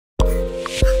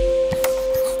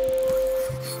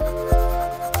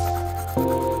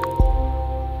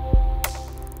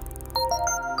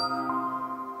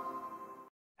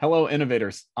Hello,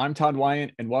 innovators. I'm Todd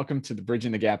Weyandt, and welcome to the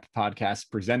Bridging the Gap podcast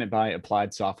presented by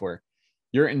Applied Software.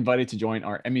 You're invited to join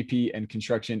our MEP and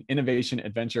Construction Innovation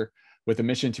Adventure with a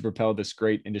mission to propel this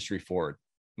great industry forward.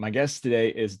 My guest today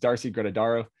is Darcy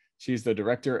Gruttadaro. She's the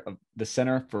director of the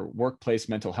Center for Workplace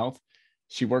Mental Health.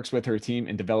 She works with her team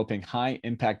in developing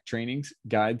high-impact trainings,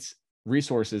 guides,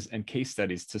 resources, and case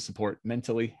studies to support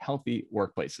mentally healthy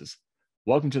workplaces.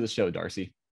 Welcome to the show,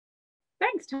 Darcy.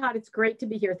 Thanks, Todd. It's great to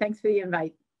be here. Thanks for the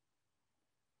invite.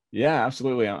 Yeah,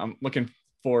 absolutely. I'm looking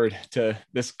forward to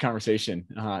this conversation.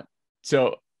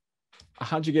 So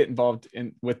how'd you get involved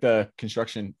with the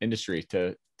construction industry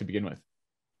to begin with?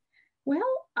 Well,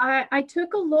 I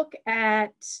took a look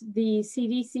at the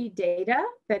CDC data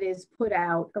that is put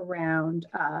out around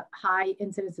high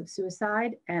incidence of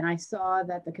suicide, and I saw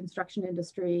that the construction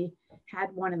industry had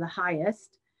one of the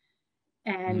highest.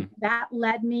 And that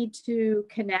led me to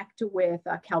connect with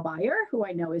Cal Bayer, who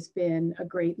I know has been a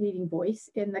great leading voice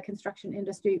in the construction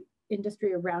industry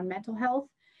around mental health.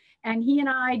 And he and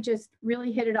I just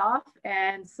really hit it off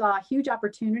and saw a huge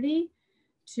opportunity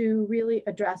to really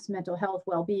address mental health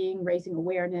well-being, raising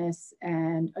awareness,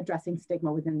 and addressing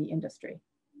stigma within the industry.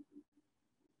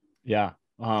 Yeah.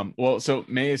 So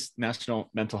May is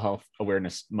National Mental Health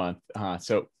Awareness Month.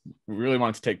 So we really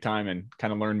wanted to take time and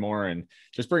kind of learn more and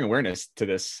just bring awareness to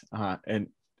this. And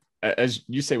as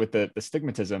you say, with the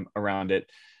stigmatism around it,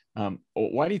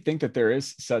 why do you think that there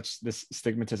is such this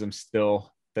stigmatism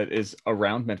still that is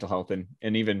around mental health and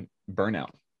even burnout?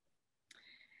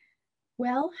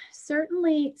 Well,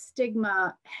 certainly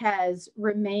stigma has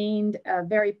remained a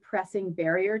very pressing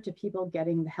barrier to people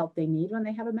getting the help they need when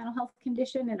they have a mental health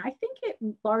condition. And I think it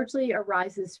largely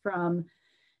arises from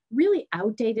really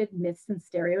outdated myths and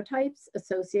stereotypes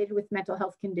associated with mental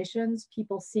health conditions,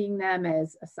 people seeing them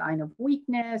as a sign of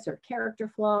weakness or character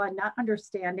flaw and not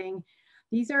understanding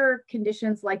these are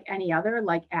conditions like any other,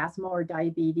 like asthma or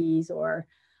diabetes or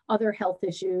other health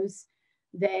issues.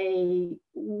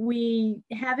 We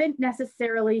haven't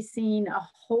necessarily seen a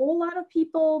whole lot of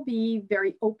people be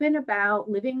very open about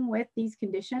living with these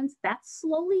conditions. That's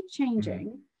slowly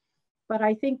changing, but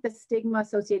I think the stigma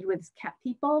associated with this kept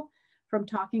people from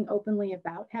talking openly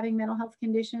about having mental health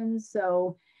conditions.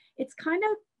 So it's kind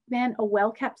of been a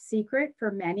well-kept secret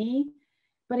for many,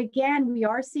 but again, we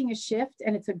are seeing a shift,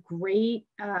 and it's a great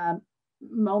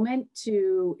moment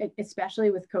to, especially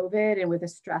with COVID and with the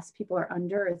stress people are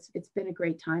under, it's been a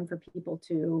great time for people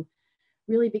to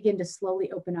really begin to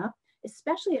slowly open up,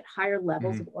 especially at higher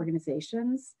levels of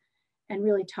organizations, and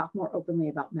really talk more openly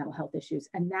about mental health issues.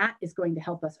 And that is going to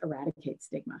help us eradicate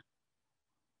stigma.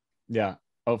 Yeah.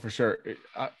 Oh, for sure.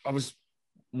 I was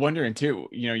wondering too,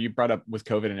 you brought up with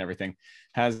COVID and everything,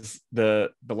 has the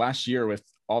last year with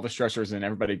all the stressors and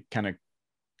everybody kind of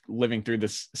living through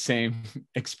this same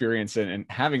experience and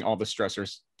having all the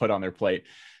stressors put on their plate.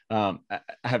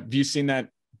 Have you seen that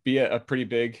be a pretty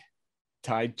big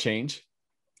tide change?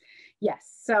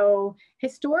 Yes. So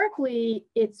historically,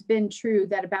 it's been true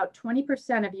that about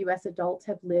 20% of US adults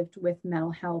have lived with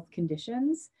mental health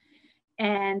conditions.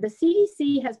 And the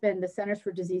CDC the Centers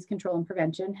for Disease Control and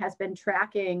Prevention, has been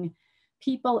tracking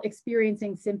people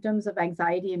experiencing symptoms of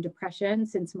anxiety and depression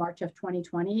since March of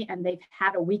 2020, and they've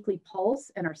had a weekly pulse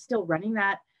and are still running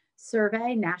that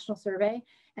survey, national survey.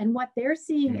 And what they're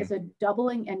seeing is a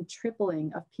doubling and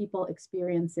tripling of people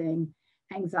experiencing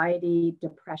anxiety,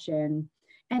 depression.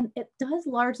 And it does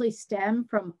largely stem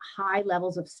from high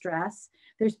levels of stress.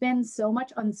 There's been so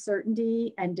much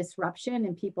uncertainty and disruption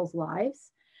in people's lives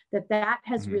that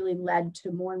has really led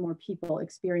to more and more people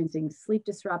experiencing sleep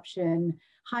disruption.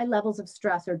 High levels of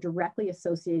stress are directly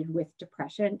associated with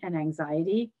depression and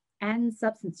anxiety and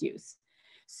substance use.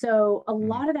 So a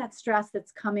lot of that stress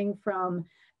that's coming from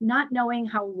not knowing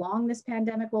how long this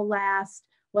pandemic will last,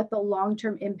 what the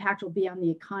long-term impact will be on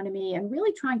the economy, and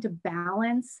really trying to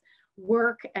balance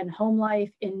work and home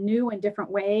life in new and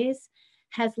different ways,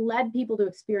 has led people to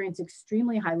experience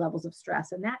extremely high levels of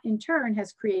stress. And that in turn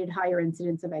has created higher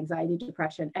incidence of anxiety,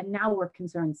 depression, and now we're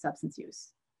concerned substance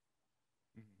use.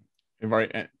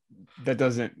 Right. And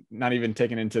that not even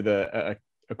taken into the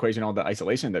equation, all the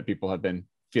isolation that people have been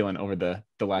feeling over the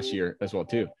last year as well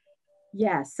too.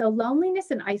 Yes. So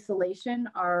loneliness and isolation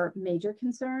are major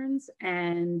concerns.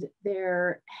 And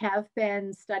there have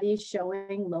been studies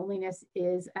showing loneliness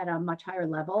is at a much higher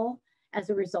level as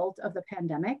a result of the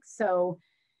pandemic. So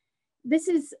this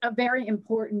is a very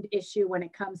important issue when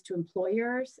it comes to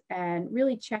employers and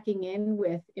really checking in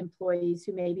with employees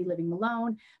who may be living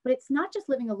alone. But it's not just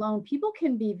living alone. People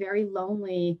can be very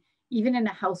lonely even in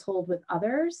a household with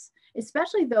others,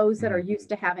 especially those that are used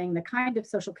to having the kind of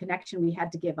social connection we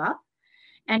had to give up.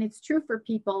 And it's true for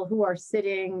people who are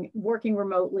sitting, working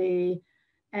remotely,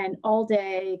 and all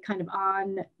day kind of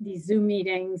on these Zoom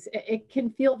meetings. It can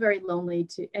feel very lonely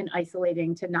and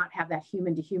isolating to not have that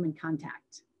human to human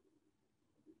contact.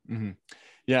 Mm-hmm.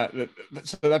 Yeah,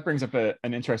 so that brings up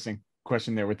an interesting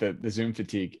question there with the Zoom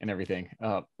fatigue and everything,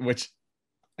 which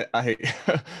I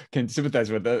can sympathize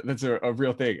with. That's a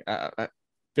real thing. I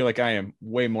feel like I am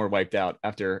way more wiped out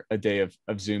after a day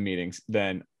of Zoom meetings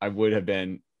than I would have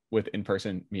been with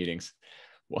in-person meetings.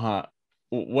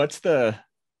 What's the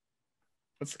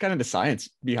kind of the science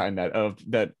behind that, of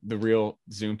that, the real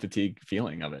Zoom fatigue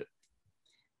feeling of it?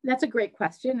 That's a great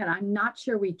question. And I'm not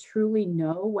sure we truly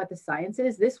know what the science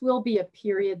is. This will be a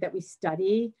period that we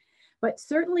study. But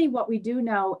certainly what we do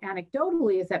know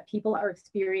anecdotally is that people are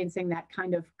experiencing that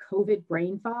kind of COVID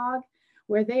brain fog,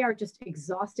 where they are just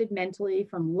exhausted mentally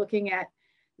from looking at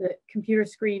the computer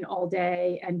screen all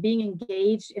day and being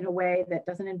engaged in a way that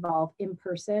doesn't involve in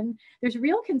person. There's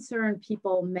real concern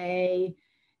people may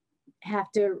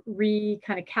have to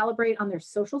kind of calibrate on their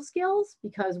social skills,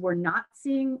 because we're not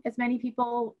seeing as many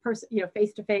people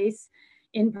face to face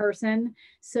in person.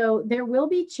 So there will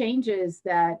be changes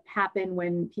that happen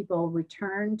when people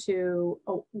return to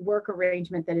a work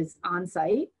arrangement that is on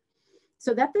site.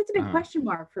 So that's a big question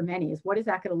mark for many, is what is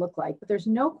that going to look like? But there's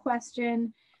no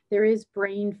question there is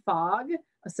brain fog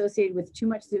associated with too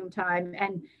much Zoom time.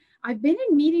 And I've been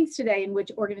in meetings today in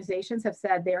which organizations have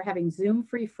said they're having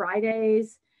Zoom-free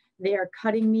Fridays. They are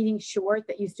cutting meetings short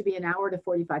that used to be an hour to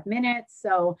 45 minutes.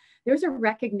 So there's a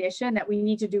recognition that we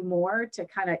need to do more to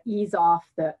kind of ease off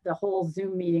the whole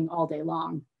Zoom meeting all day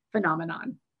long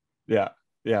phenomenon. Yeah.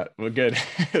 Well, good.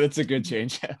 That's a good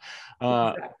change.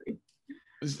 Exactly.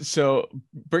 So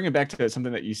bring it back to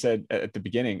something that you said at the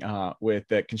beginning, with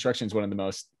that construction is one of the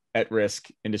most at-risk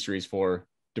industries for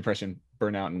depression,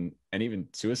 burnout, and even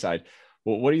suicide.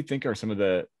 Well, what do you think are some of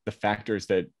the factors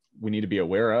that we need to be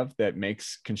aware of that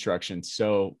makes construction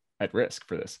so at risk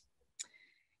for this?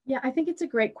 Yeah, I think it's a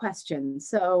great question.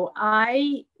 So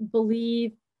I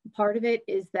believe part of it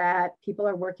is that people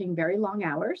are working very long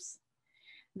hours.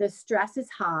 The stress is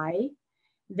high.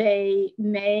 They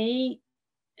may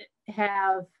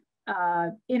have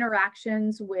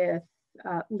interactions with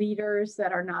leaders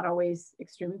that are not always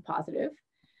extremely positive.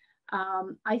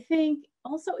 I think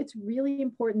also it's really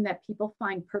important that people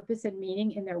find purpose and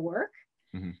meaning in their work.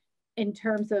 Mm-hmm. In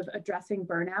terms of addressing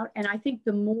burnout. And I think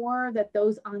the more that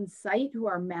those on site who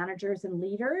are managers and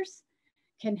leaders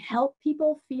can help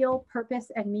people feel purpose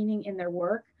and meaning in their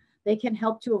work, they can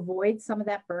help to avoid some of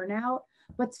that burnout.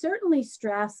 But certainly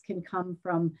stress can come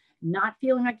from not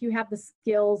feeling like you have the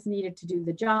skills needed to do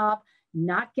the job,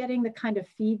 not getting the kind of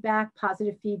feedback,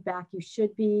 positive feedback you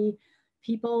should be,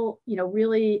 people,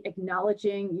 really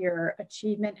acknowledging your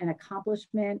achievement and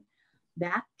accomplishment.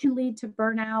 That can lead to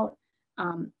burnout.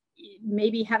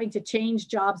 Maybe having to change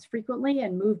jobs frequently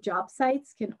and move job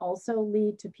sites can also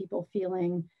lead to people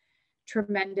feeling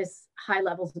tremendous high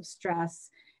levels of stress.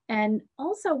 And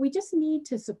also, we just need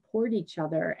to support each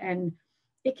other. And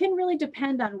it can really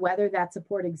depend on whether that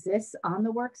support exists on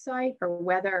the work site or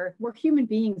whether we're human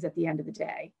beings at the end of the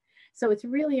day. So it's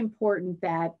really important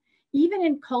that even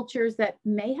in cultures that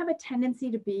may have a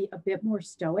tendency to be a bit more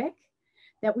stoic,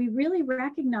 that we really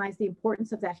recognize the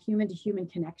importance of that human to human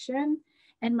connection.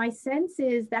 And my sense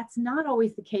is that's not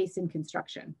always the case in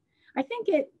construction. I think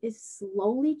it is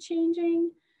slowly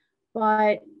changing,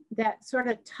 but that sort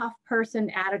of tough person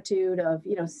attitude of,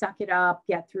 suck it up,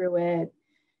 get through it,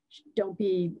 don't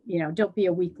be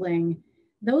a weakling.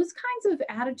 Those kinds of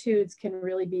attitudes can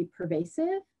really be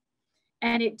pervasive.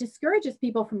 And it discourages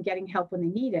people from getting help when they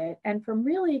need it and from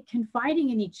really confiding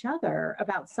in each other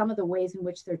about some of the ways in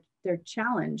which they're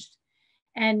challenged.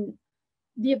 And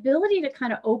the ability to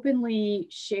kind of openly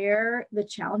share the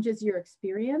challenges you're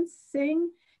experiencing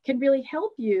can really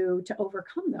help you to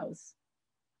overcome those.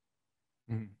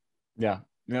 Mm-hmm. Yeah,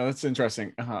 that's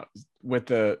interesting. With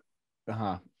the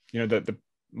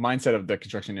mindset of the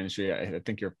construction industry, I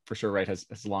think you're for sure right, has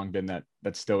long been that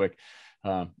stoic,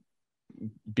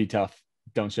 be tough,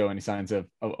 don't show any signs of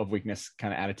weakness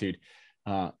kind of attitude.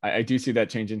 I do see that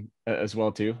changing as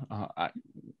well too.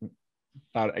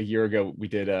 About a year ago, we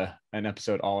did an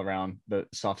episode all around the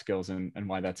soft skills and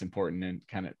why that's important and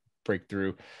kind of break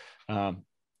through. And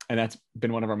that's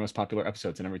been one of our most popular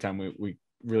episodes. And every time we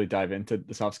really dive into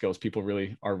the soft skills, people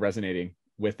really are resonating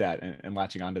with that and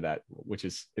latching onto that, which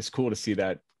is cool to see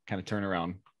that kind of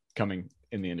turnaround coming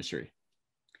in the industry.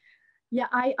 Yeah,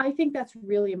 I think that's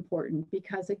really important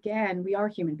because, again, we are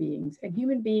human beings and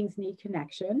human beings need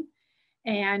connection.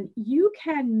 And you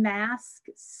can mask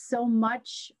so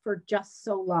much for just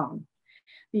so long.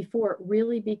 before it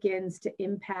really begins to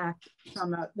impact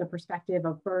from the perspective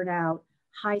of burnout,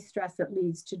 high stress that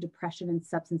leads to depression and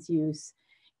substance use.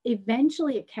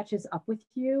 Eventually it catches up with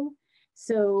you.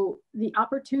 So the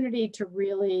opportunity to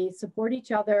really support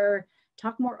each other,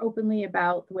 talk more openly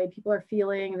about the way people are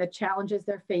feeling and the challenges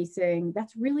they're facing,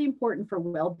 that's really important for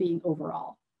well-being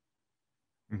overall.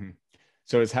 Mm-hmm.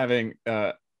 So it's having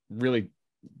a really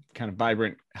kind of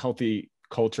vibrant, healthy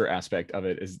culture aspect of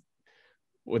it.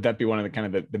 Would that be one of the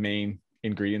kind of the main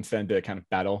ingredients then to kind of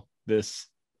battle this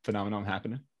phenomenon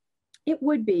happening? It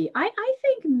would be. I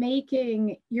think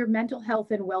making your mental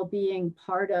health and well-being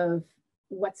part of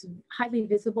what's highly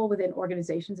visible within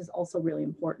organizations is also really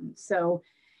important. So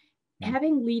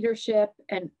having leadership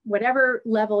and whatever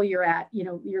level you're at,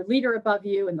 your leader above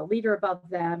you and the leader above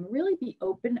them, really be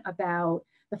open about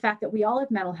the fact that we all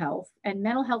have mental health, and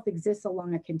mental health exists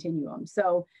along a continuum.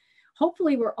 So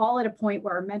hopefully we're all at a point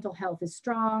where our mental health is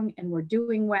strong and we're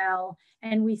doing well,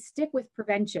 and we stick with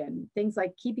prevention, things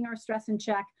like keeping our stress in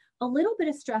check. A little bit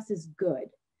of stress is good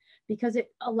because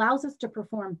it allows us to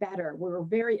perform better. We're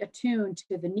very attuned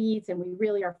to the needs and we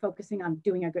really are focusing on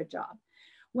doing a good job.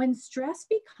 When stress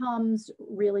becomes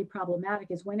really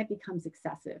problematic is when it becomes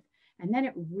excessive, and then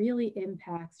it really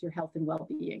impacts your health and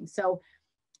well-being. So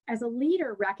as a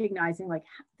leader, recognizing,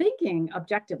 thinking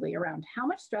objectively around how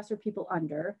much stress are people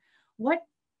under, what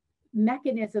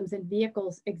mechanisms and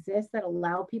vehicles exist that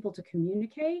allow people to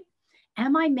communicate,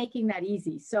 am I making that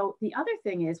easy? So the other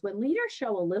thing is when leaders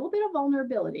show a little bit of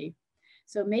vulnerability,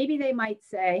 so maybe they might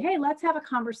say, hey, let's have a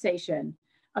conversation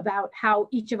about how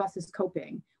each of us is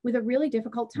coping with a really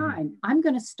difficult time. I'm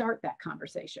going to start that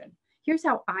conversation. Here's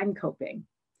how I'm coping.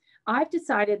 I've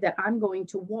decided that I'm going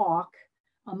to walk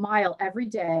a mile every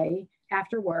day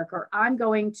after work, or I'm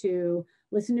going to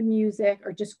listen to music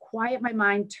or just quiet my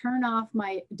mind, turn off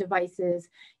my devices.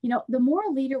 The more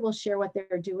a leader will share what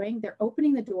they're doing, they're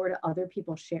opening the door to other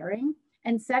people sharing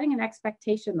and setting an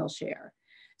expectation they'll share.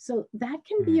 So that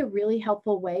can be a really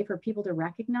helpful way for people to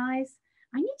recognize,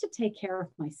 I need to take care of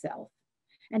myself.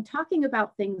 And talking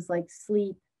about things like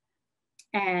sleep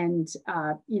and,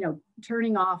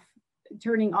 turning off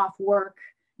work,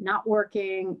 not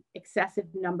working excessive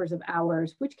numbers of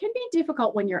hours, which can be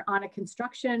difficult when you're on a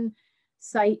construction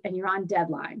site and you're on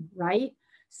deadline, right?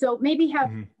 So maybe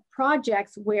have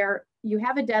projects where you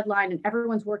have a deadline and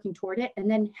everyone's working toward it, and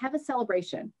then have a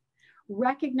celebration.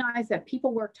 Recognize that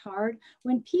people worked hard.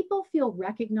 When people feel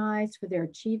recognized for their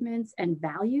achievements and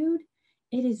valued,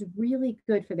 it is really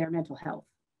good for their mental health.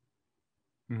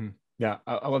 Yeah,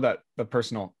 I love that, the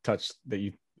personal touch that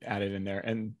you added in there.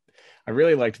 And I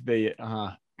really liked the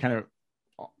kind of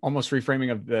almost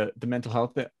reframing of the mental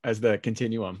health as the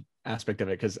continuum aspect of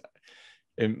it. Because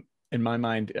in my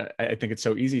mind, I think it's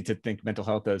so easy to think mental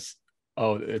health as,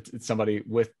 it's somebody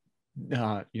with,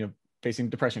 facing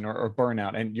depression or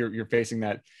burnout. And you're facing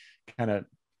that kind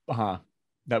of,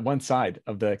 that one side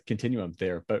of the continuum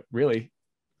there. But really,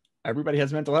 everybody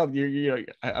has mental health.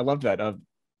 I love that.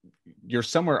 You're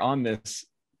somewhere on this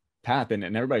path, and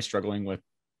everybody's struggling with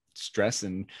stress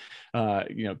and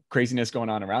craziness going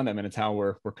on around them, and it's how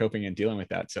we're coping and dealing with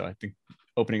that. So I think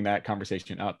opening that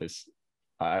conversation up is,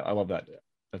 I love that.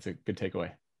 That's a good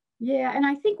takeaway. Yeah, and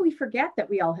I think we forget that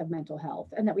we all have mental health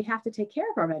and that we have to take care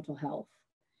of our mental health,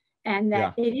 and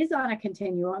that it is on a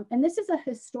continuum. And this is a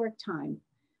historic time.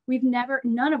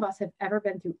 None of us have ever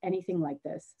been through anything like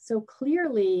this. So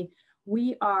clearly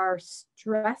we are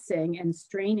stressing and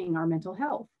straining our mental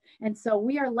health. And so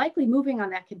we are likely moving on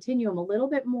that continuum a little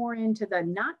bit more into the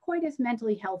not quite as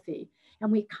mentally healthy.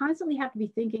 And we constantly have to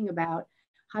be thinking about,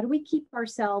 how do we keep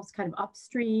ourselves kind of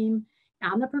upstream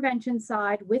on the prevention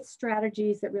side with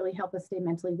strategies that really help us stay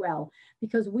mentally well?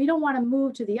 Because we don't want to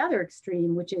move to the other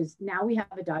extreme, which is now we have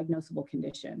a diagnosable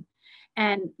condition.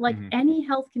 And like any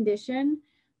health condition,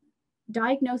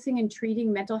 diagnosing and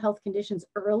treating mental health conditions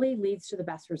early leads to the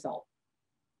best result.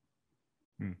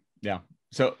 Yeah.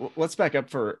 So let's back up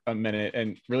for a minute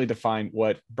and really define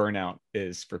what burnout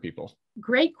is for people.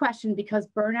 Great question, because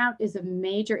burnout is a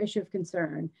major issue of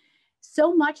concern.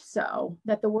 So much so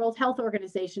that the World Health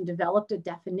Organization developed a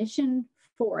definition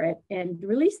for it and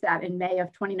released that in May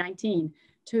of 2019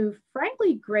 to,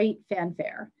 frankly, great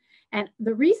fanfare. And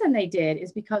the reason they did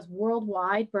is because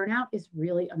worldwide burnout is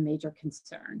really a major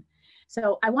concern.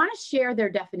 So I want to share their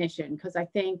definition because I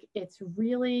think it's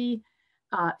really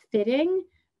fitting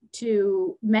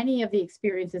to many of the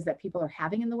experiences that people are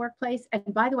having in the workplace. And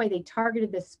by the way, they targeted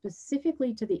this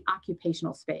specifically to the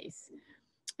occupational space.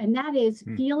 And that is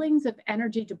feelings of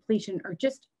energy depletion or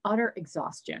just utter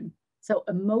exhaustion. So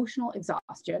emotional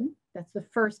exhaustion, that's the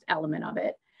first element of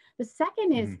it. The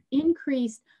second is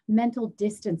increased mental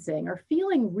distancing or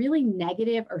feeling really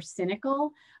negative or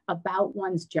cynical about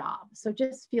one's job. So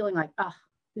just feeling like, oh,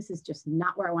 this is just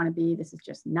not where I want to be. This is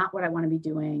just not what I want to be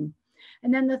doing.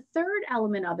 And then the third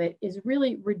element of it is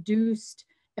really reduced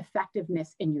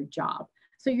effectiveness in your job.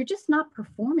 So you're just not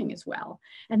performing as well.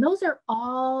 And those are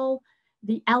all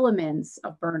the elements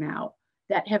of burnout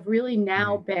that have really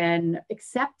now been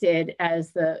accepted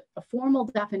as a formal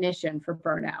definition for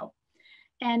burnout.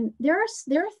 And there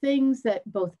are things that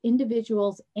both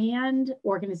individuals and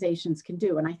organizations can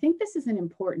do. And I think this is an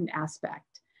important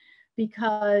aspect,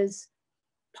 because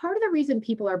part of the reason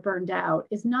people are burned out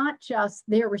is not just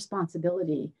their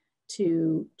responsibility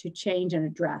to change and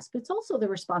address, but it's also the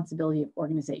responsibility of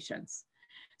organizations.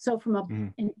 So from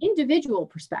an individual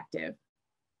perspective,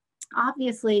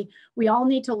 obviously, we all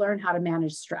need to learn how to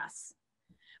manage stress.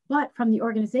 But from the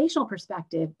organizational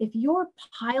perspective, if you're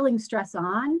piling stress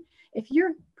on, if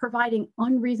you're providing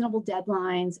unreasonable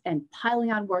deadlines and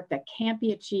piling on work that can't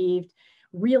be achieved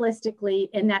realistically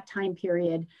in that time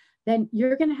period, then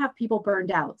you're going to have people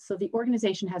burned out. So the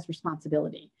organization has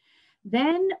responsibility.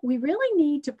 Then we really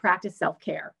need to practice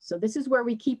self-care. So this is where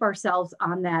we keep ourselves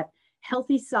on that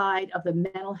healthy side of the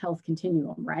mental health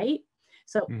continuum, right?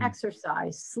 So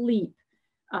exercise, sleep,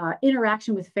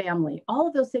 interaction with family, all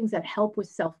of those things that help with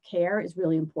self-care is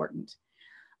really important.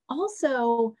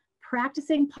 Also,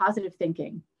 practicing positive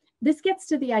thinking. This gets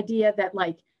to the idea that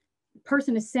like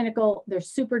person is cynical, they're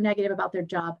super negative about their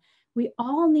job. We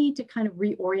all need to kind of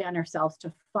reorient ourselves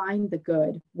to find the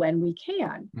good when we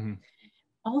can.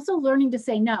 Also learning to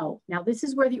say no. Now, this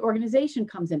is where the organization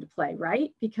comes into play,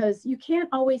 right? Because you can't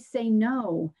always say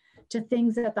no to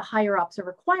things that the higher ups are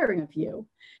requiring of you.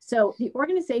 So the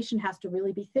organization has to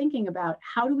really be thinking about,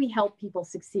 how do we help people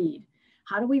succeed?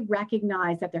 How do we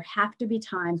recognize that there have to be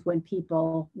times when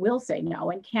people will say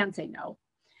no and can say no?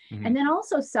 And then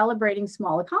also celebrating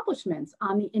small accomplishments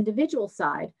on the individual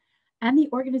side. And the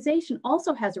organization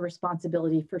also has a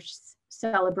responsibility for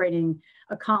celebrating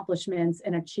accomplishments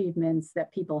and achievements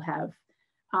that people have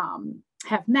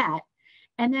met.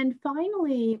 And then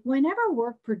finally, whenever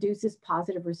work produces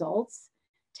positive results,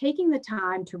 taking the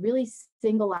time to really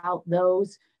single out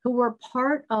those who were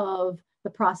part of the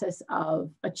process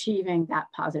of achieving that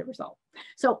positive result.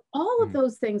 So all of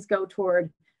those things go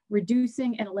toward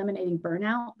reducing and eliminating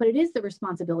burnout, but it is the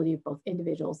responsibility of both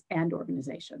individuals and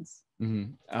organizations.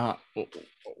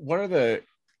 What are the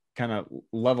kind of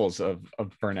levels of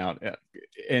burnout?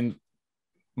 And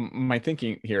my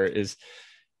thinking here is,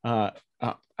 I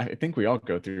think we all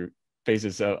go through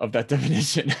phases of that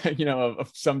definition, of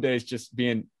some days just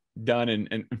being done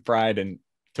and fried and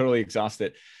totally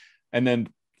exhausted. And then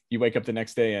you wake up the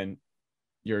next day and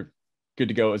you're good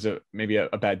to go as maybe a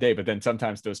bad day, but then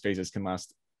sometimes those phases can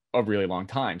last a really long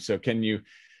time. So can you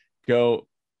go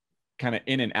kind of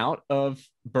in and out of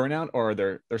burnout, or are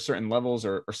there certain levels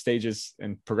or stages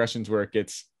and progressions where it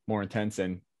gets more intense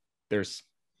and there's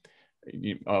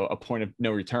a point of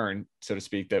no return, so to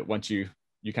speak, that once you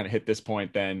kind of hit this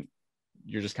point, then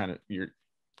you're kind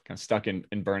of stuck in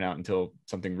burnout until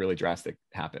something really drastic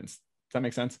happens? Does that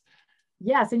make sense?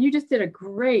 Yes. And you just did a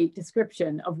great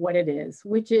description of what it is,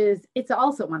 which is it's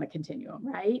also on a continuum,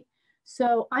 right?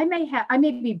 So I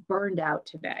may be burned out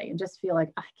today and just feel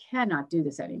like I cannot do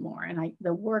this anymore. And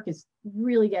the work is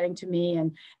really getting to me,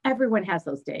 and everyone has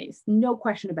those days, no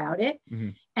question about it.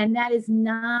 And that is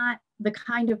not the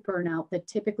kind of burnout that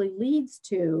typically leads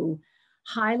to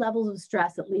high levels of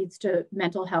stress, that leads to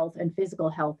mental health and physical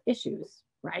health issues,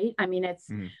 right? I mean,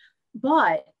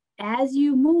 but as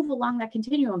you move along that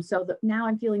continuum, so that now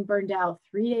I'm feeling burned out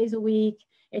 3 days a week,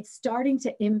 it's starting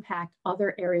to impact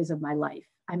other areas of my life.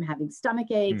 I'm having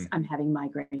stomach aches, I'm having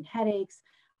migraine headaches,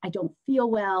 I don't feel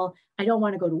well, I don't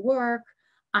want to go to work,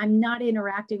 I'm not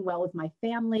interacting well with my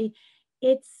family.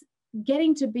 It's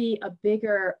getting to be a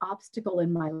bigger obstacle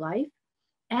in my life.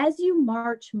 As you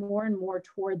march more and more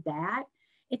toward that,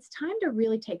 it's time to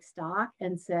really take stock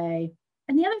and say,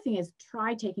 and the other thing is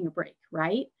try taking a break,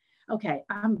 right? Okay,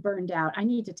 I'm burned out, I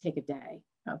need to take a day.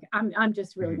 Okay, I'm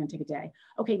just really going to take a day.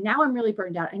 Okay, now I'm really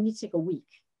burned out, I need to take a week.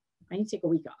 I need to take a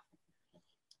week off.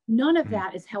 None of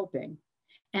that is helping.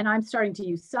 And I'm starting to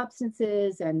use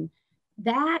substances. And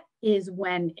that is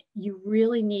when you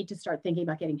really need to start thinking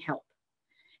about getting help.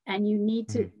 And you need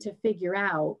to figure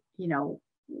out,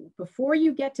 before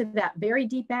you get to that very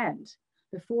deep end,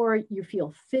 before you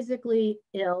feel physically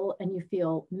ill and you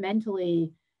feel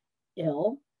mentally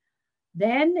ill,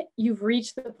 then you've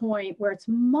reached the point where it's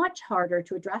much harder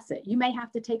to address it. You may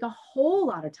have to take a whole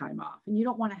lot of time off, and you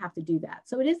don't want to have to do that.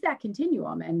 So it is that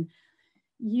continuum. And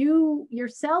you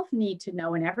yourself need to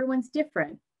know, and everyone's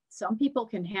different, some people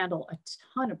can handle a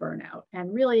ton of burnout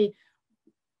and really,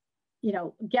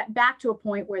 get back to a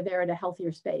point where they're at a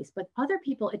healthier space. But other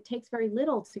people, it takes very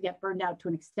little to get burned out to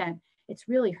an extent. It's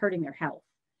really hurting their health.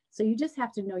 So you just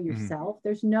have to know yourself.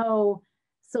 There's no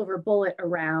silver bullet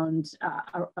around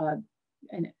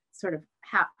and sort of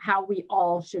how we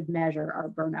all should measure our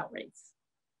burnout rates.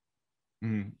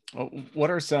 What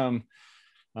are some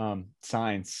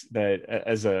signs that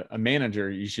as a manager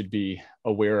you should be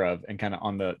aware of and kind of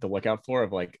on the lookout for,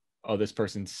 of like, oh, this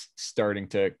person's starting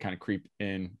to kind of creep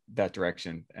in that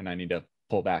direction and I need to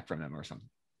pull back from them or something?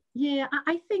 Yeah,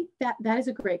 I think that is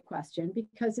a great question,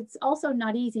 because it's also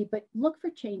not easy, but look for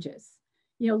changes.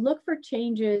 Look for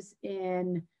changes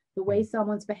in the way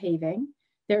someone's behaving.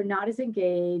 They're not as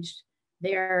engaged.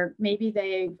 Maybe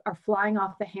they are flying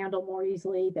off the handle more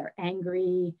easily. They're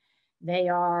angry. They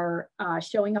are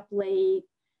showing up late.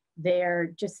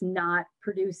 They're just not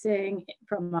producing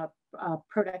from a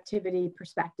productivity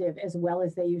perspective as well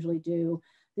as they usually do.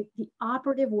 The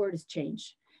operative word is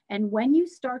change. And when you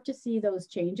start to see those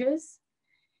changes,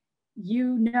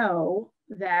 you know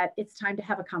that it's time to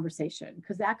have a conversation,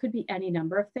 because that could be any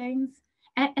number of things.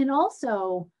 And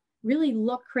also really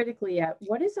look critically at,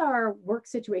 what does our work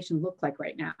situation look like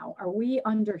right now? Are we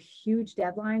under huge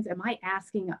deadlines? Am I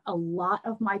asking a lot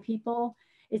of my people?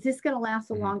 Is this going to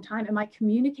last a long time? Am I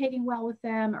communicating well with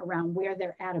them around where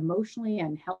they're at emotionally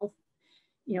and health,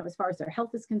 as far as their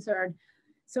health is concerned?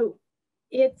 So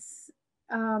it's,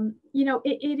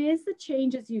 it is the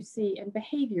changes you see in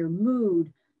behavior,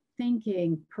 mood,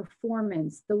 thinking,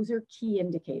 performance. Those are key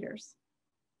indicators.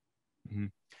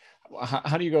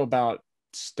 How do you go about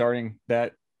starting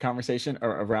that conversation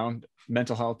around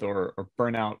mental health or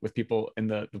burnout with people in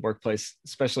the workplace,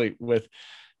 especially with,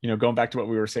 going back to what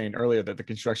we were saying earlier, that the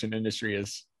construction industry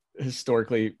is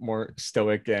historically more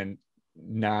stoic and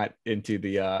not into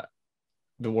the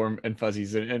warm and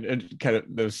fuzzies and kind of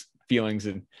those feelings,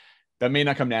 and that may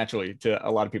not come naturally to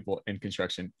a lot of people in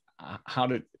construction. How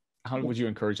would you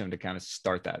encourage them to kind of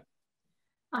start that?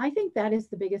 I think that is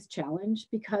the biggest challenge,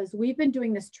 because we've been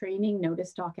doing this training,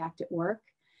 Notice, Talk, Act at Work.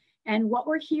 And what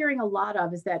we're hearing a lot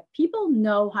of is that people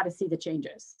know how to see the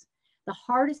changes. The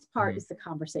hardest part is the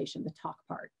conversation, the talk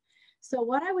part. So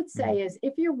what I would say is,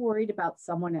 if you're worried about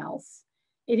someone else,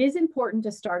 it is important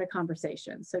to start a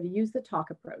conversation. So to use the talk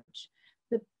approach,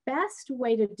 the best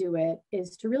way to do it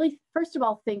is to really, first of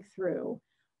all, think through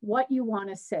what you want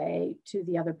to say to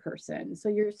the other person. So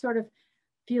you're sort of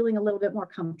feeling a little bit more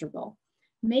comfortable.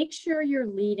 Make sure you're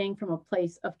leading from a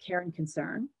place of care and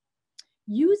concern.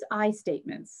 Use I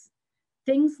statements.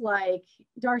 Things like,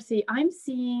 Darcy, I'm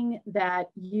seeing that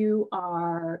you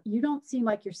don't seem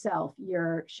like yourself.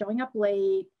 You're showing up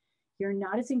late. You're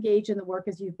not as engaged in the work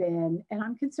as you've been, and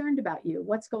I'm concerned about you.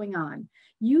 What's going on?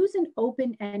 Use an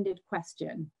open-ended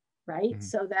question, right?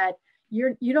 So that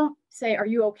you don't say, are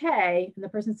you okay? And the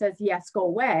person says, yes, go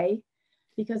away,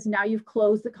 because now you've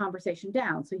closed the conversation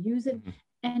down. So use it.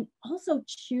 And also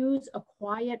choose a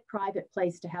quiet, private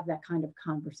place to have that kind of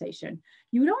conversation.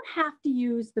 You don't have to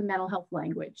use the mental health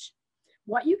language.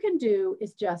 What you can do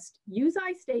is just use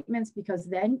I statements, because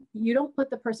then you don't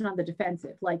put the person on the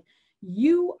defensive. Like,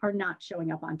 you are not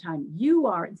showing up on time. You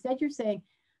are. Instead, you're saying,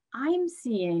 I'm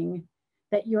seeing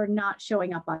that you're not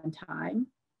showing up on time.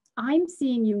 I'm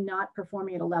seeing you not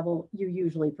performing at a level you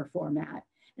usually perform at.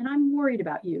 And I'm worried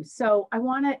about you. So I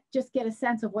want to just get a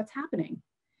sense of what's happening.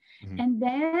 And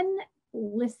then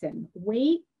listen,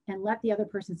 wait, and let the other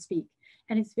person speak.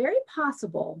 And it's very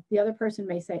possible the other person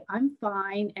may say, I'm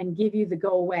fine, and give you the go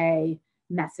away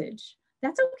message.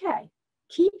 That's okay.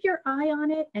 Keep your eye on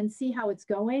it and see how it's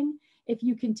going. If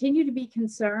you continue to be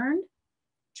concerned,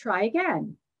 try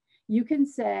again. You can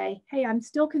say, hey, I'm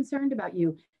still concerned about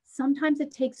you. Sometimes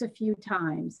it takes a few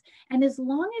times. And as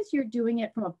long as you're doing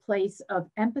it from a place of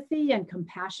empathy and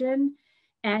compassion,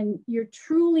 and you're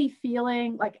truly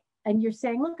feeling like, and you're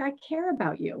saying, look, I care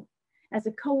about you as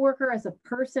a coworker, as a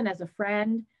person, as a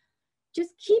friend,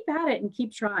 just keep at it and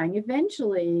keep trying.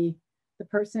 Eventually, the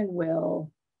person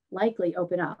will likely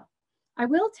open up. I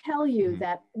will tell you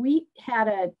that we had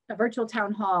a virtual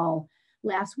town hall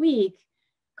last week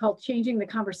called Changing the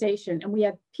Conversation. And we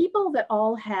had people that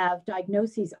all have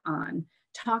diagnoses on,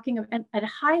 talking at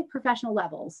high professional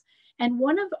levels. And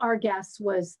one of our guests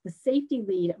was the safety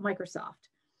lead at Microsoft.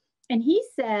 And he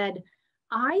said,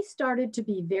 I started to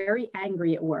be very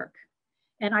angry at work.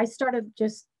 And I started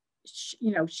just,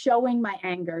 showing my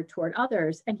anger toward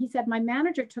others. And he said, my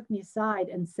manager took me aside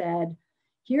and said,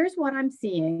 here's what I'm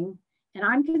seeing, and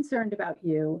I'm concerned about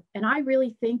you. And I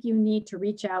really think you need to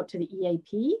reach out to the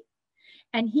EAP.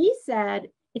 And he said,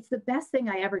 it's the best thing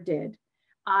I ever did.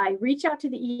 I reached out to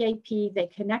the EAP, they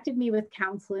connected me with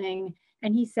counseling,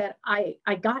 and he said, I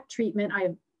got treatment, I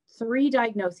have 3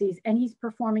 diagnoses, and he's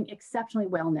performing exceptionally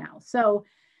well now. So,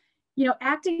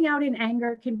 acting out in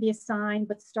anger can be a sign,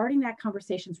 but starting that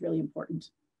conversation is really important.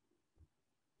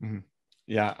 Mm-hmm.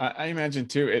 Yeah, I imagine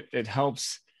too, it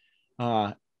helps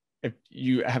if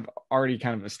you have already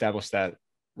kind of established that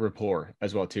rapport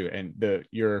as well too. And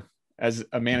as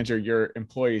a manager, your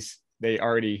employees, they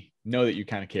already know that you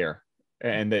kind of care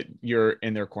and that you're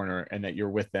in their corner and that you're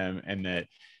with them and that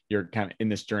you're kind of in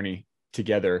this journey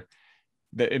together,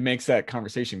 that it makes that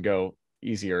conversation go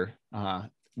easier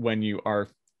when you are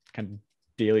kind of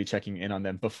daily checking in on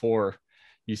them before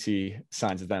you see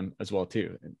signs of them as well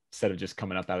too, instead of just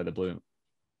coming up out of the blue.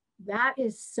 That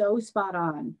is so spot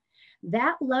on.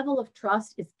 That level of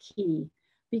trust is key,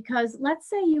 because let's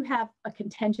say you have a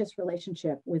contentious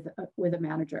relationship with a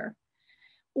manager,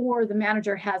 or the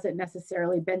manager hasn't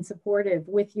necessarily been supportive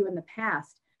with you in the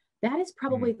past. That is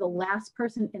probably the last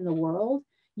person in the world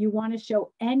you want to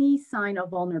show any sign of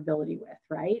vulnerability with,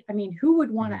 right? I mean, who would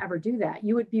want to ever do that?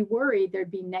 You would be worried there'd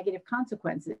be negative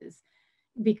consequences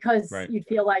because you'd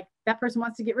feel like that person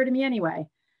wants to get rid of me anyway.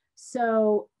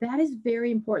 So that is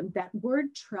very important. That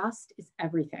word trust is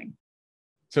everything.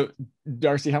 So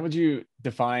Darcy, how would you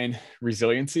define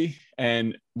resiliency,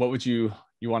 and what would you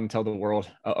want to tell the world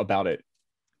about it?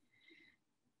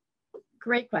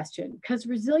 Great question, because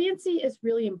resiliency is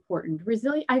really important.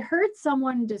 I heard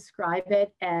someone describe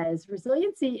it as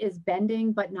resiliency is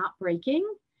bending but not breaking.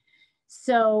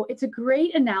 So it's a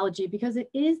great analogy, because it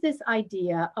is this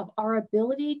idea of our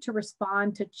ability to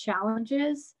respond to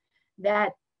challenges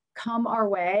that come our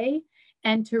way,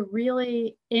 and to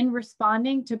really, in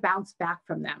responding, to bounce back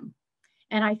from them.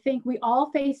 And I think we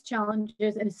all face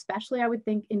challenges, and especially I would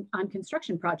think on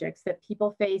construction projects that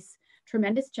people face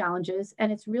tremendous challenges.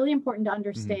 And it's really important to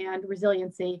understand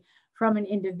resiliency from an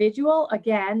individual,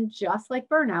 again, just like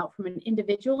burnout, from an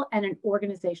individual and an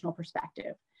organizational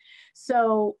perspective.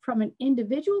 So from an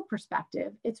individual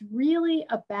perspective, it's really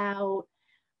about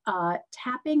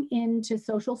tapping into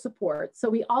social support. So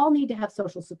we all need to have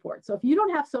social support. So if you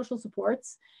don't have social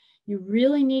supports, you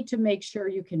really need to make sure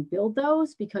you can build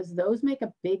those, because those make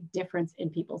a big difference in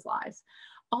people's lives.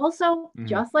 Also,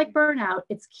 just like burnout,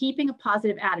 it's keeping a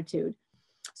positive attitude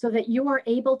so that you are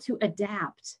able to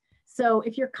adapt. So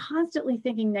if you're constantly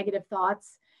thinking negative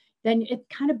thoughts, then it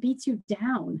kind of beats you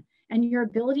down, and your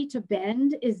ability to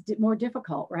bend is more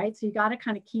difficult, right? So you got to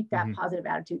kind of keep that positive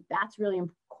attitude. That's really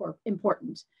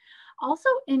important. Also,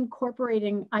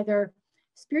 incorporating either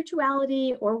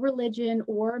spirituality or religion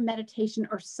or meditation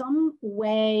or some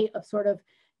way of sort of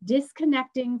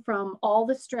disconnecting from all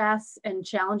the stress and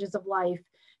challenges of life,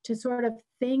 to sort of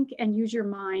think and use your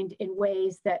mind in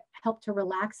ways that help to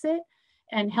relax it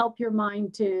and help your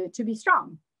mind to be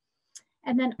strong.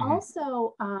 And then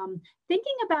also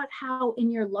thinking about how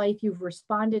in your life you've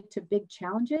responded to big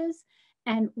challenges,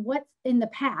 and what's in the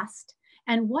past,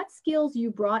 and what skills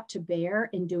you brought to bear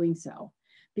in doing so,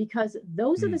 because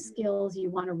those are the skills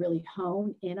you want to really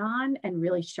hone in on and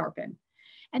really sharpen.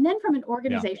 And then from an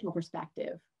organizational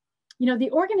perspective,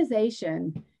 the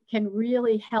organization can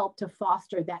really help to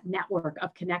foster that network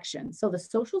of connection. So the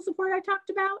social support I talked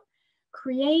about,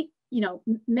 create,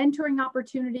 mentoring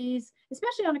opportunities,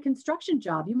 especially on a construction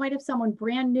job. You might have someone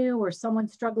brand new or someone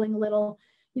struggling a little,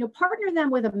 partner them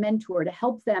with a mentor to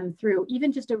help them through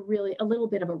even just a little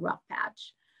bit of a rough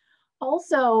patch.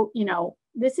 Also,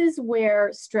 this is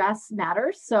where stress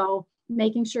matters. So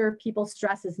making sure people's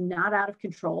stress is not out of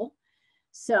control.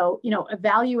 So,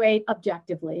 evaluate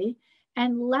objectively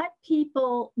and let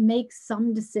people make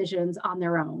some decisions on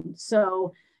their own.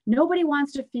 So nobody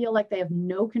wants to feel like they have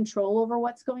no control over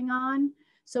what's going on.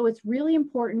 So it's really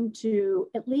important to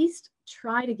at least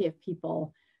try to give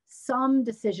people some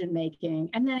decision making.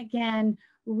 And then again,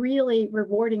 really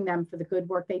rewarding them for the good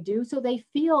work they do, so they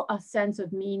feel a sense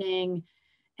of meaning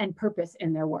and purpose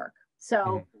in their work.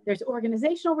 So there's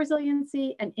organizational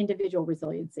resiliency and individual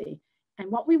resiliency. And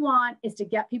what we want is to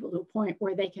get people to a point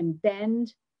where they can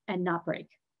bend and not break.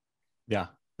 Yeah,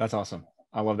 that's awesome.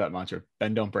 I love that mantra.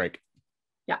 Bend, don't break.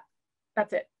 Yeah,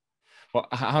 that's it. Well,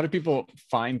 how do people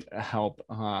find help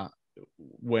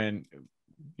when,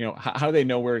 how do they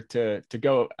know where to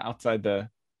go outside the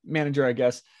manager, I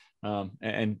guess,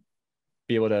 and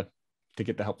be able to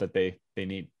get the help that they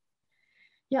need?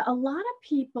 Yeah, a lot of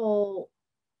people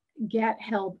get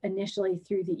help initially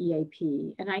through the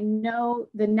EAP. And I know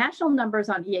the national numbers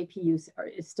on EAP use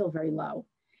is still very low.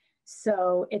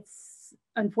 So it's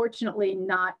unfortunately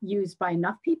not used by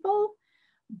enough people,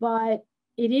 but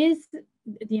it is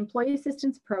the employee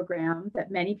assistance program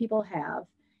that many people have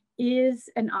is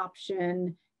an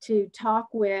option to talk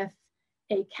with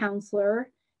a counselor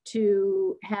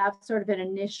to have sort of an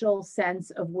initial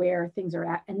sense of where things are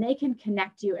at, and they can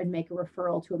connect you and make a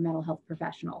referral to a mental health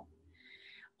professional.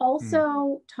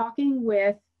 Also, talking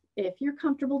with, if you're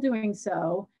comfortable doing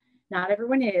so, not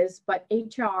everyone is, but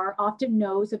HR often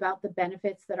knows about the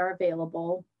benefits that are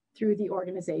available through the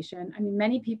organization. I mean,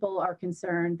 many people are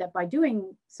concerned that by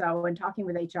doing so and talking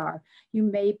with HR, you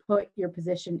may put your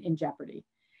position in jeopardy.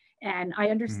 And I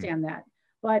understand that.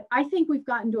 But I think we've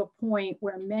gotten to a point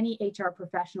where many HR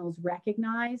professionals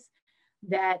recognize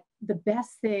that the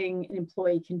best thing an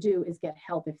employee can do is get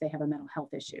help if they have a mental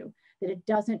health issue. That it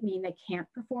doesn't mean they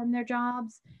can't perform their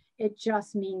jobs. It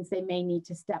just means they may need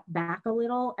to step back a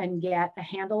little and get a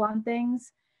handle on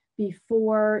things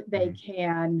before they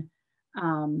can,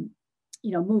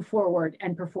 move forward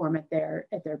and perform at their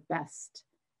best.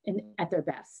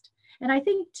 And I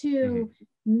think too,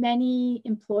 many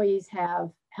employees have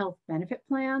health benefit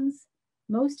plans.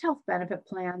 Most health benefit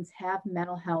plans have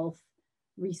mental health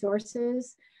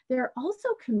resources. There are also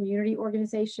community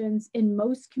organizations in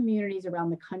most communities around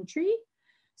the country.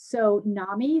 So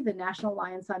NAMI, the National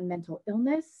Alliance on Mental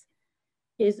Illness,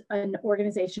 is an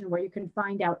organization where you can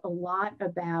find out a lot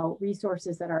about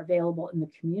resources that are available in the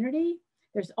community.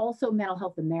 There's also Mental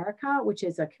Health America, which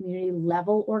is a community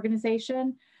level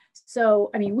organization. So,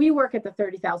 I mean, we work at the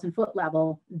 30,000 foot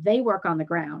level, they work on the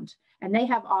ground, and they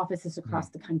have offices across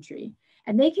the country.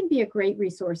 And they can be a great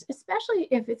resource, especially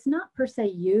if it's not per se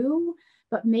you,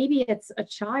 but maybe it's a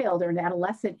child or an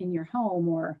adolescent in your home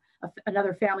or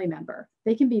another family member.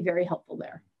 They can be very helpful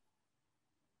there.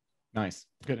 Nice.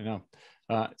 Good to know.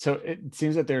 So it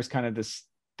seems that there's kind of this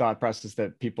thought process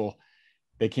that people,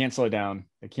 they can't slow down.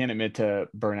 They can't admit to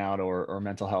burnout or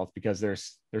mental health because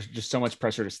there's just so much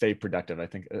pressure to stay productive. I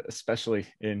think, especially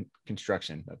in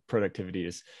construction, productivity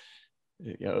is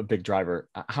a big driver.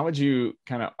 How would you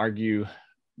kind of argue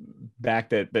back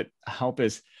that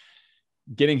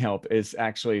getting help is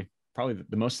actually probably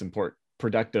the most important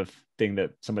productive thing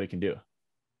that somebody can do?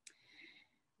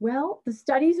 Well, the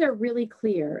studies are really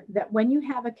clear that when you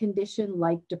have a condition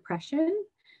like depression,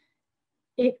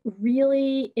 it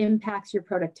really impacts your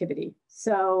productivity.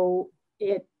 So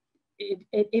it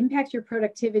impacts your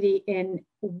productivity in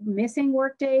missing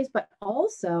work days, but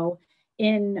also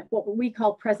in what we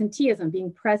call presenteeism,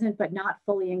 being present but not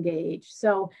fully engaged.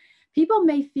 So people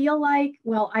may feel like,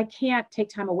 well, I can't take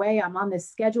time away. I'm on this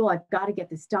schedule. I've got to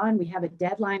get this done. We have a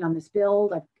deadline on this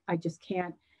build. I just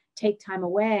can't take time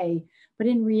away. But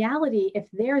in reality, if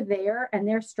they're there and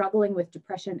they're struggling with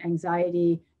depression,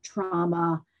 anxiety,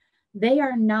 trauma, they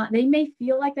may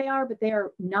feel like they are, but they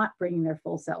are not bringing their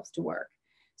full selves to work.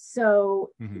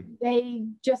 So they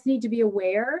just need to be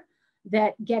aware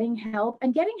that getting help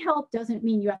doesn't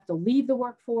mean you have to leave the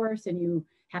workforce and you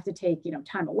have to take,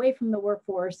 time away from the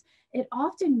workforce. It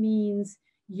often means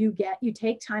you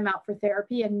take time out for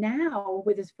therapy. And now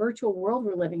with this virtual world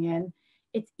we're living in,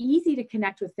 it's easy to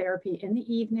connect with therapy in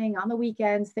the evening, on the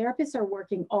weekends. Therapists are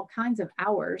working all kinds of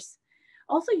hours.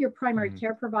 Also, your primary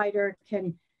care provider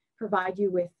can provide you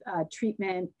with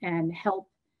treatment and help.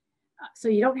 So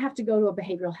you don't have to go to a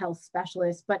behavioral health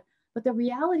specialist, but the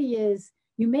reality is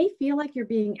you may feel like you're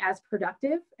being as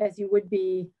productive as you would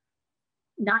be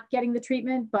not getting the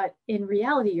treatment, but in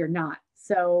reality, you're not.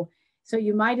 So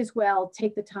you might as well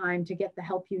take the time to get the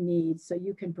help you need so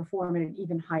you can perform at an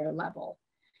even higher level.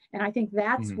 And I think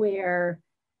that's where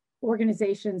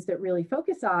organizations that really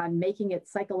focus on making it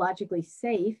psychologically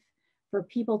safe for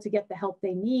people to get the help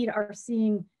they need are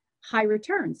seeing high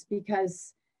returns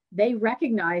because they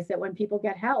recognize that when people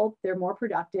get help, they're more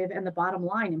productive and the bottom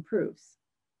line improves.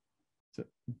 So,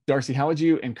 Darcy, how would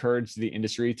you encourage the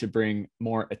industry to bring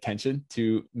more attention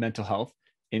to mental health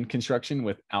in construction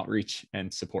with outreach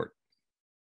and support?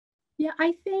 Yeah,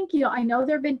 I think, I know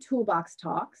there have been toolbox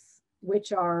talks,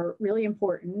 which are really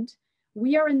important.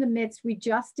 We are in the midst, we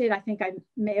just did, I think I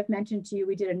may have mentioned to you,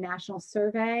 we did a national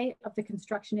survey of the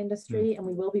construction industry, and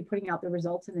we will be putting out the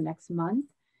results in the next month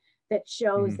that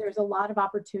shows there's a lot of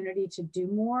opportunity to do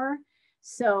more.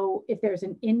 So if there's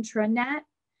an intranet,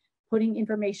 putting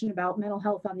information about mental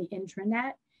health on the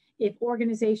intranet, if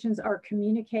organizations are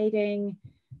communicating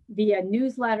via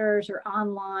newsletters or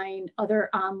other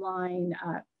online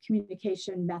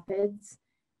communication methods,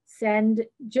 send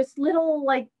just little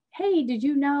hey, did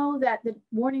you know that the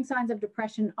warning signs of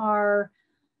depression are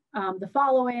the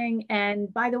following?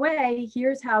 And by the way,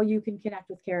 here's how you can connect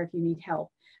with care if you need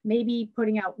help. Maybe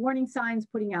putting out warning signs,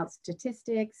 putting out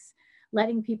statistics,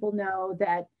 letting people know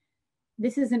that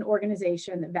this is an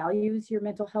organization that values your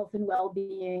mental health and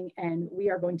well-being, and we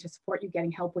are going to support you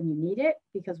getting help when you need it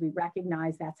because we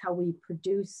recognize that's how we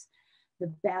produce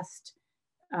the best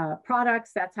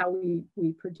products. That's how we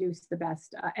produce the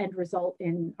best end result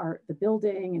in the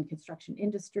building and construction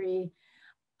industry.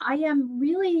 I am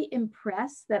really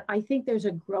impressed that I think there's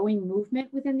a growing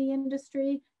movement within the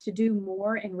industry to do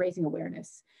more in raising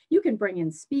awareness. You can bring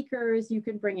in speakers, you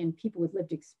can bring in people with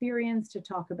lived experience to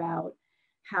talk about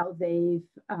how they've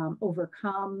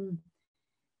overcome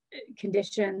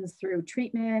conditions through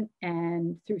treatment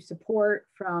and through support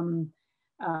from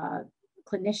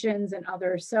clinicians and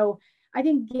others. So I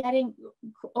think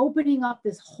opening up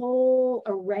this whole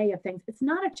array of things, it's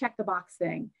not a check the box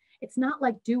thing. It's not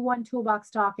like do one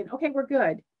toolbox talk and okay, we're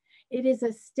good. It is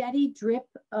a steady drip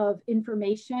of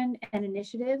information and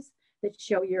initiatives that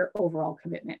show your overall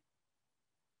commitment.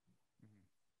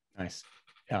 Next.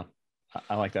 Yeah,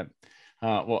 I like that.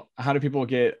 Well, how do people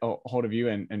get a hold of you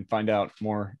and find out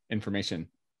more information?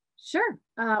 Sure.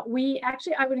 I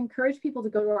would encourage people to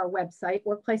go to our website,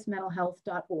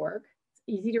 workplacementalhealth.org. It's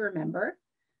easy to remember.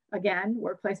 Again,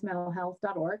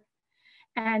 workplacementalhealth.org.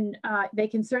 And they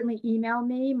can certainly email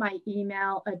me. My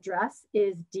email address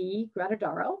is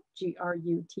dgruttadaro,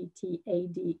 Gruttadaro,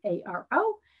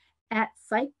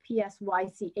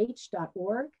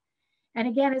 @psych.org. And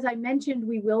again, as I mentioned,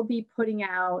 we will be putting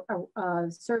out a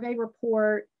survey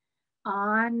report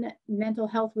on mental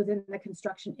health within the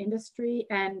construction industry.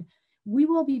 And we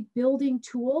will be building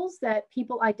tools that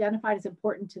people identified as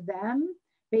important to them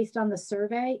based on the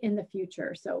survey in the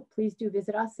future. So please do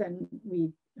visit us, and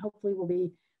we hopefully will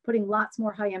be putting lots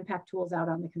more high impact tools out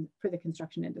for the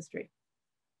construction industry.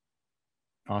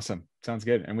 Awesome. Sounds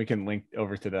good. And we can link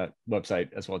over to that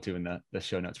website as well too in the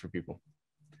show notes for people.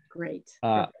 Great.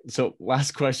 So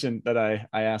last question that I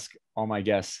ask all my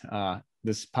guests,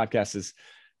 this podcast is,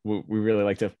 we really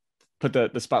like to put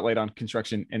the spotlight on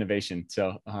construction innovation.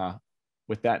 So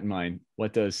with that in mind,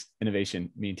 what does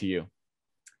innovation mean to you?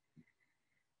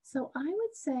 So I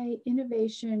would say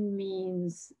innovation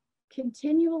means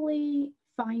continually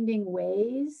finding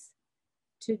ways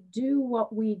to do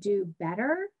what we do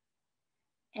better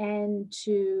and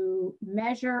to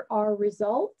measure our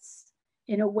results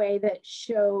in a way that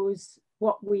shows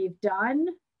what we've done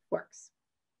works.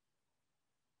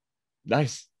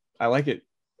 Nice. I like it.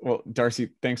 Well, Darcy,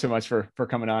 thanks so much for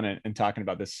coming on and talking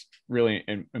about this really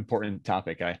important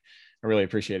topic. I really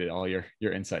appreciated all your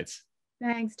insights.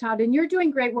 Thanks, Todd. And you're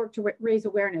doing great work to raise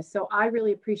awareness. So I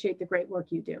really appreciate the great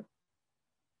work you do.